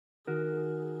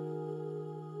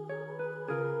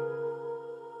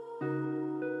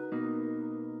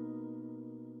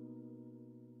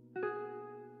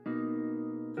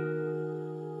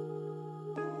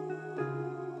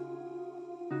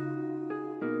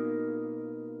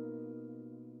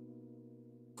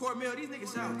Cormill, these niggas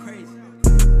sound crazy.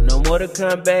 No more to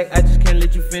come back, I just can't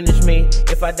let you finish me.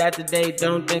 If I die today,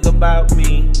 don't think about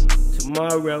me.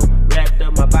 Tomorrow, wrapped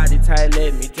up my body tight,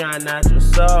 let me drown out your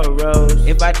sorrows.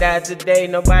 If I die today,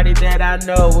 nobody that I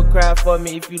know will cry for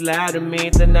me. If you lie to me,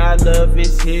 then our love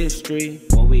is history.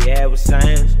 What we had was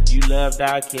science, you loved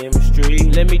our chemistry.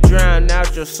 Let me drown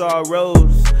out your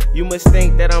sorrows. You must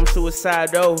think that I'm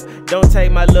suicidal. Don't take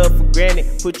my love for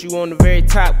granted, put you on the very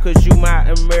top, cause you my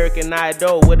American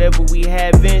Idol. Whatever we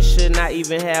have in should not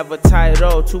even have a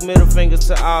title. 2 middle fingers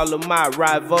to all of my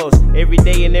rivals. Every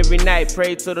day and every night,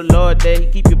 pray to the Lord that he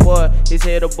keep your boy, his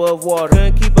head above water.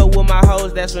 Couldn't keep up with my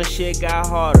hoes, that's when shit got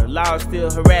harder. Law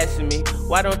still harassing me,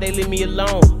 why don't they leave me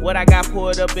alone? What I got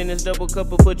poured up in this double cup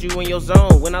will put you in your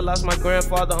zone. When I lost my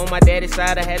grandfather on my daddy's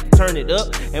side, I had to turn it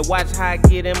up and watch how I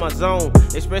get in my zone.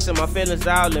 Expressing my feelings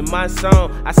all in my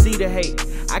song. I see the hate,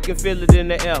 I can feel it in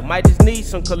the air. Might just need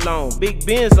some cologne. Big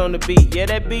Benz on the beat, yeah,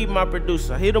 that beat my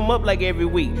producer. Hit him up like every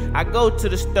week. I go to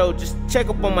the store, just check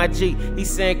up on my G. He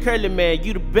saying, Curly man,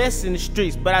 you the best in the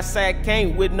streets. But I say I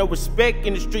came with no respect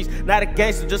in the streets. Not a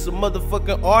gangster, just a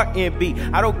motherfucking R&B.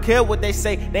 I don't care what they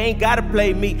say, they ain't gotta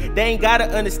play me. They ain't gotta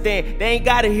understand, they ain't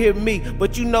gotta hear me.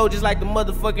 But you know, just like the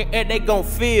motherfucking air, they gon'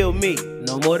 feel me.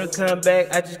 No more to come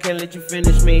back, I just can't let you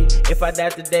finish me. If I die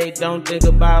today, don't think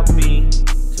about me.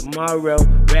 Tomorrow,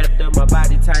 wrapped up my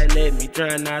body tight, let me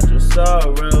drown out your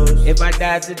sorrows. If I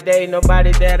die today,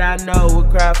 nobody that I know will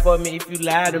cry for me. If you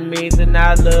lie to me, then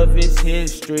our love is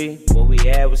history. What we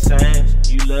had was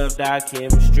science, you loved our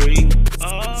chemistry.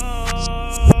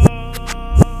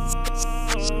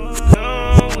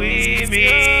 Come with me.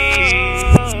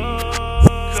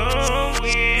 Come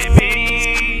with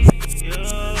me. Come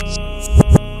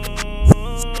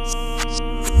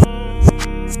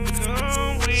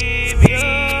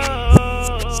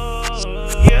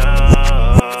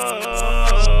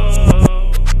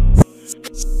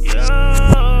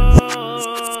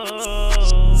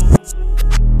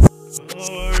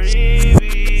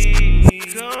with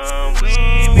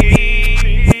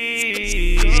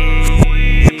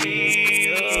me.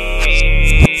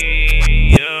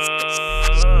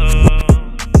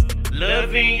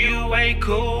 Loving you ain't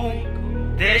cool,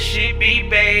 that shit be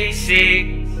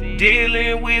basic.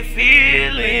 Dealing with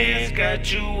feelings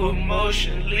got you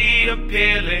emotionally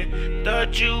appealing.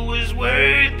 Thought you was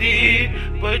worth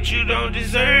it, but you don't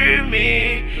deserve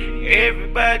me.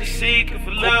 Everybody seeking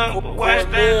for love, but watch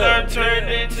that love turn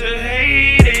into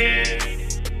hating.